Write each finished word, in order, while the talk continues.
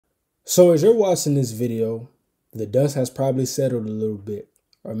So as you're watching this video, the dust has probably settled a little bit,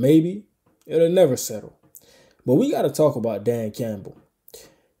 or maybe it'll never settle. But we got to talk about Dan Campbell.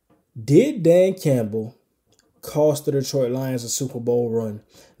 Did Dan Campbell cost the Detroit Lions a Super Bowl run?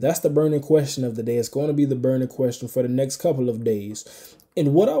 That's the burning question of the day. It's going to be the burning question for the next couple of days.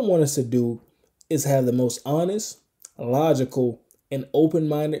 And what I want us to do is have the most honest, logical, and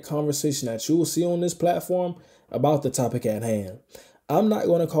open-minded conversation that you will see on this platform about the topic at hand. I'm not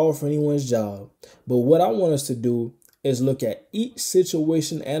going to call for anyone's job, but what I want us to do is look at each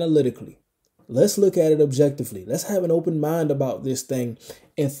situation analytically. Let's look at it objectively. Let's have an open mind about this thing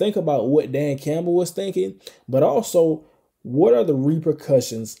and think about what Dan Campbell was thinking, but also what are the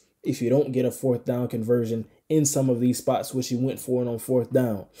repercussions if you don't get a fourth down conversion in some of these spots which you went for it on fourth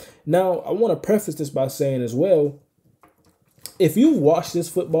down. Now, I want to preface this by saying as well, if you've watched this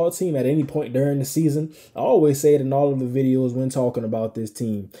football team at any point during the season, I always say it in all of the videos when talking about this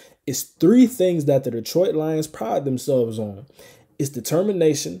team. It's three things that the Detroit Lions pride themselves on. It's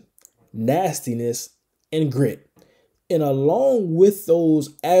determination, nastiness, and grit. And along with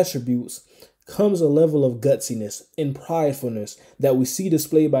those attributes comes a level of gutsiness and pridefulness that we see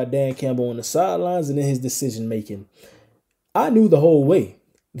displayed by Dan Campbell on the sidelines and in his decision making. I knew the whole way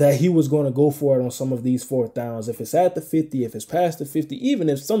that he was going to go for it on some of these fourth downs. If it's at the 50, if it's past the 50, even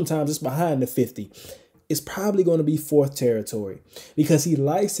if sometimes it's behind the 50, it's probably going to be fourth territory because he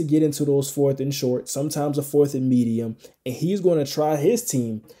likes to get into those fourth and short, sometimes a fourth and medium, and he's going to try his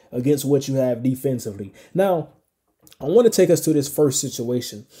team against what you have defensively. Now, I want to take us to this first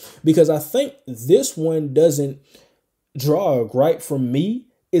situation because I think this one doesn't draw a gripe from me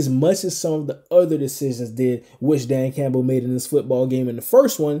as much as some of the other decisions did, which Dan Campbell made in this football game. In the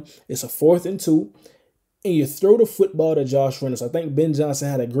first one, it's a 4th and 2, and you throw the football to Josh Reynolds. I think Ben Johnson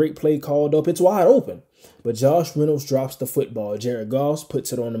had a great play called up. It's wide open, but Josh Reynolds drops the football. Jared Goff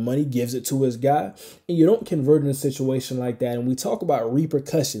puts it on the money, gives it to his guy, and you don't convert in a situation like that. And we talk about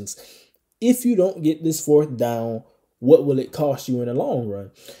repercussions. If you don't get this fourth down, what will it cost you in the long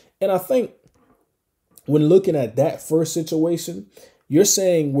run? And I think when looking at that first situation, you're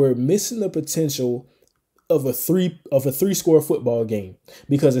saying we're missing the potential of a three-score football game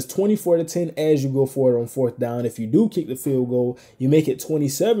because it's 24-10 as you go for it on fourth down. If you do kick the field goal, you make it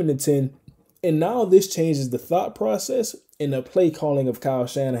 27-10. And now this changes the thought process and the play calling of Kyle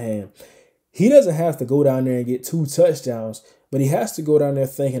Shanahan. He doesn't have to go down there and get 2 touchdowns, but he has to go down there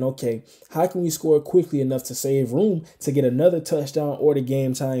thinking, okay, how can we score quickly enough to save room to get another touchdown or the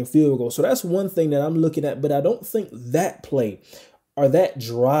game-tying field goal? So that's one thing that I'm looking at, but I don't think that play or that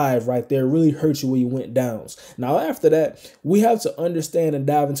drive right there really hurt you when you went downs. Now, after that, we have to understand and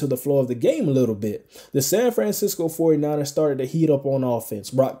dive into the flow of the game a little bit. The San Francisco 49ers started to heat up on offense.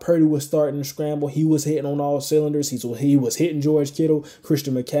 Brock Purdy was starting to scramble. He was hitting on all cylinders. He was hitting George Kittle.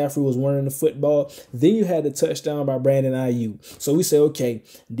 Christian McCaffrey was running the football. Then you had the touchdown by Brandon Ayuk. So we say, okay,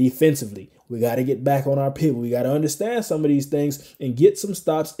 defensively, we got to get back on our pivot. We got to understand some of these things and get some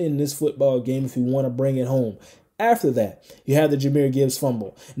stops in this football game if we want to bring it home. After that, you have the Jahmyr Gibbs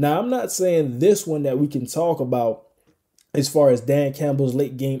fumble. Now, I'm not saying this one that we can talk about as far as Dan Campbell's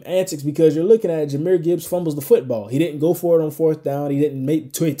late game antics because you're looking at Jahmyr Gibbs fumbles the football. He didn't go for it on fourth down. He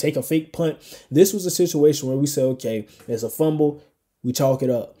didn't take a fake punt. This was a situation where we say, okay, it's a fumble. We chalk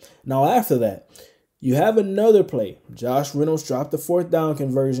it up. Now, after that, you have another play. Josh Reynolds dropped the fourth down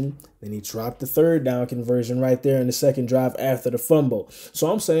conversion. Then he dropped the third down conversion right there in the second drive after the fumble.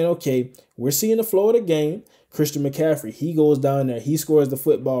 So I'm saying, okay, we're seeing the flow of the game. Christian McCaffrey, he goes down there. He scores the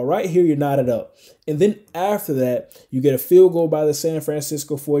football. Right here, you're knotted up. And then after that, you get a field goal by the San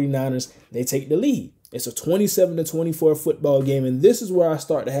Francisco 49ers. They take the lead. It's a 27-24 football game. And this is where I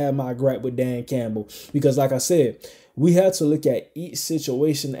start to have my gripe with Dan Campbell. Because like I said, we have to look at each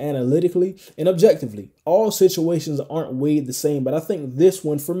situation analytically and objectively. All situations aren't weighed the same, but I think this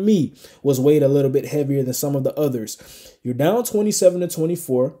one for me was weighed a little bit heavier than some of the others. You're down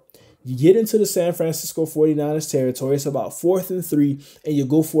 27-24. You get into the San Francisco 49ers territory. It's about 4th and 3, and you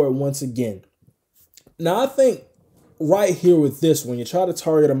go for it once again. Now, I think right here with this one, you try to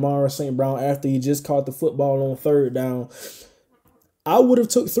target Amon-Ra St. Brown after he just caught the football on third down. I would have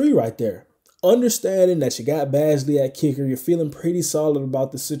took 3 right there. Understanding that you got Badgley at kicker, you're feeling pretty solid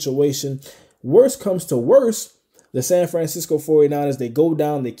about the situation. Worst comes to worst, the San Francisco 49ers, they go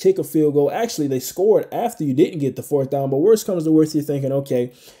down, they kick a field goal. Actually, they scored after you didn't get the fourth down, but worst comes to worst, you're thinking,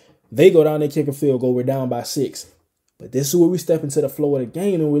 okay, they go down, they kick a field goal, we're down by 6. But this is where we step into the flow of the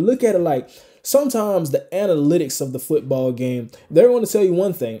game, and we look at it like sometimes the analytics of the football game, they're going to tell you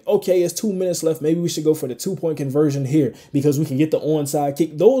one thing. Okay, it's 2 minutes left. Maybe we should go for the 2-point conversion here because we can get the onside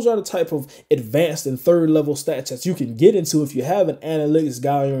kick. Those are the type of advanced and third level stats that you can get into if you have an analytics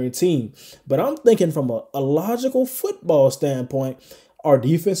guy on your team. But I'm thinking from a logical football standpoint, our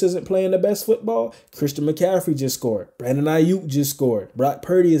defense isn't playing the best football. Christian McCaffrey just scored. Brandon Ayuk just scored. Brock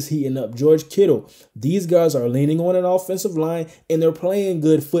Purdy is heating up. George Kittle. These guys are leaning on an offensive line, and they're playing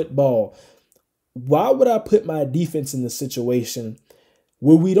good football. Why would I put my defense in the situation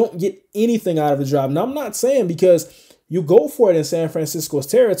where we don't get anything out of the drive? Now, I'm not saying because you go for it in San Francisco's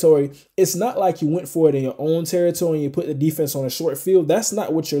territory, it's not like you went for it in your own territory and you put the defense on a short field. That's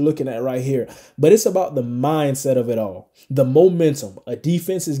not what you're looking at right here. But it's about the mindset of it all. The momentum. A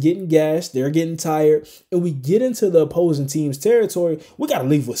defense is getting gashed. They're getting tired. And we get into the opposing team's territory. We got to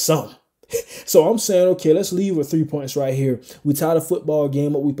leave with something. So I'm saying, okay, let's leave with 3 points right here. We tie the football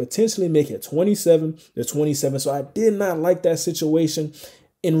game up. We potentially make it 27-27. So I did not like that situation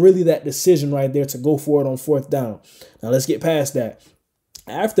and really that decision right there to go for it on 4th down. Now let's get past that.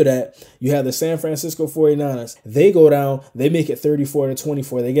 After that, you have the San Francisco 49ers. They go down. They make it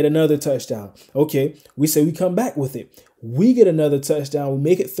 34-24. They get another touchdown. Okay, we say we come back with it. We get another touchdown. We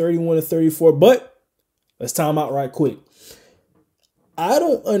make it 31-34. But let's time out right quick. I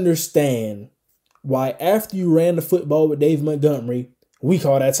don't understand why after you ran the football with Dave Montgomery, we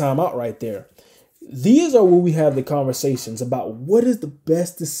call that timeout right there. These are where we have the conversations about what is the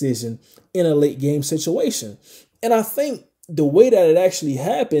best decision in a late game situation. And I think the way that it actually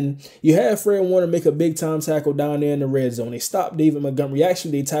happened, you had Fred Warner make a big time tackle down there in the red zone. They stopped David Montgomery.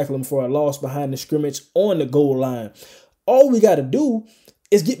 Actually, they tackled him for a loss behind the scrimmage on the goal line. All we got to do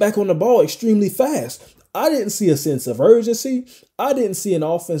is get back on the ball extremely fast. I didn't see a sense of urgency. I didn't see an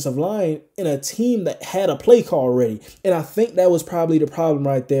offensive line in a team that had a play call ready. And I think that was probably the problem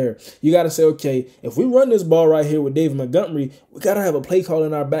right there. You got to say, okay, if we run this ball right here with David Montgomery, we got to have a play call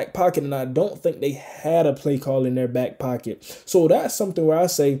in our back pocket. And I don't think they had a play call in their back pocket. So that's something where I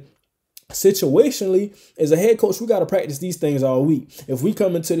say, situationally, as a head coach, we got to practice these things all week. If we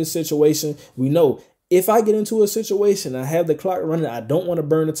come into this situation, we know if I get into a situation, I have the clock running, I don't want to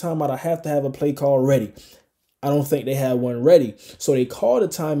burn the timeout, I have to have a play call ready. I don't think they had one ready. So they called a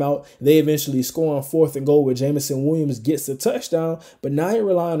timeout. They eventually score on 4th and goal where Jameson Williams gets the touchdown, but now you're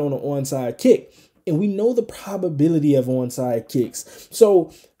relying on an onside kick. And we know the probability of onside kicks.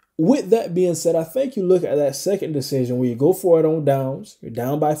 So with that being said, I think you look at that second decision where you go for it on downs. You're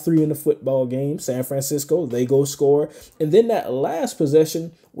down by 3 in the football game. San Francisco, they go score. And then that last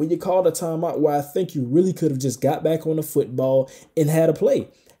possession where you called a timeout where I think you really could have just got back on the football and had a play.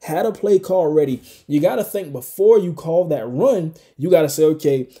 Had a play call ready. You got to think before you call that run, you got to say,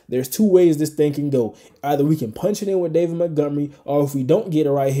 okay, there's 2 ways this thing can go. Either we can punch it in with David Montgomery, or if we don't get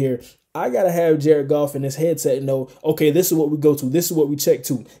it right here, I got to have Jared Goff in his headset know, okay, this is what we go to. This is what we check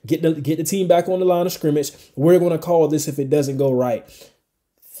to. Get the team back on the line of scrimmage. We're going to call this if it doesn't go right.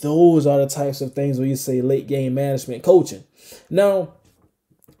 Those are the types of things where you say late game management coaching. Now,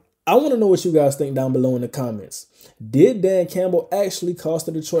 I want to know what you guys think down below in the comments. Did Dan Campbell actually cost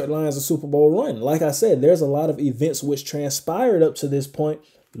the Detroit Lions a Super Bowl run? Like I said, there's a lot of events which transpired up to this point.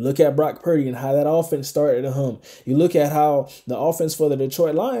 You look at Brock Purdy and how that offense started to hum. You look at how the offense for the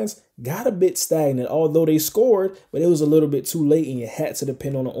Detroit Lions got a bit stagnant, although they scored, but it was a little bit too late and you had to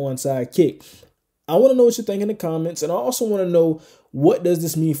depend on an onside kick. I want to know what you think in the comments, and I also want to know, what does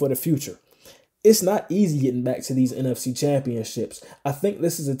this mean for the future? It's not easy getting back to these NFC championships. I think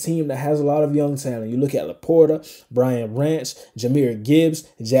this is a team that has a lot of young talent. You look at Laporta, Brian Branch, Jahmyr Gibbs,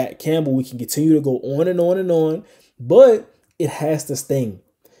 Jack Campbell. We can continue to go on and on and on, but it has to sting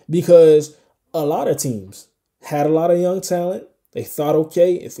because a lot of teams had a lot of young talent. They thought,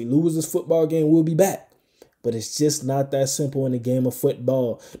 okay, if we lose this football game, we'll be back. But it's just not that simple in the game of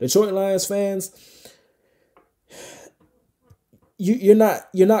football. Detroit Lions fans, you're not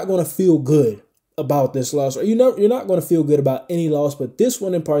going to feel good about this loss, or you're not going to feel good about any loss, but this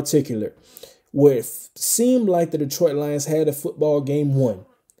one in particular, where it seemed like the Detroit Lions had a football game won,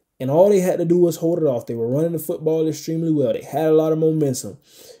 and all they had to do was hold it off. They were running the football extremely well. They had a lot of momentum.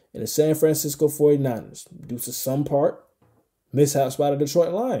 And the San Francisco 49ers, due to some part, mishaps by the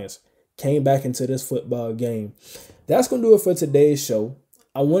Detroit Lions, came back into this football game. That's going to do it for today's show.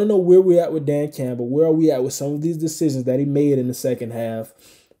 I want to know where we're at with Dan Campbell. Where are we at with some of these decisions that he made in the second half?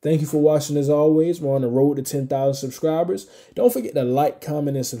 Thank you for watching as always. We're on the road to 10,000 subscribers. Don't forget to like,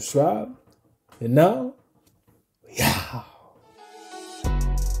 comment, and subscribe. And now, yeah.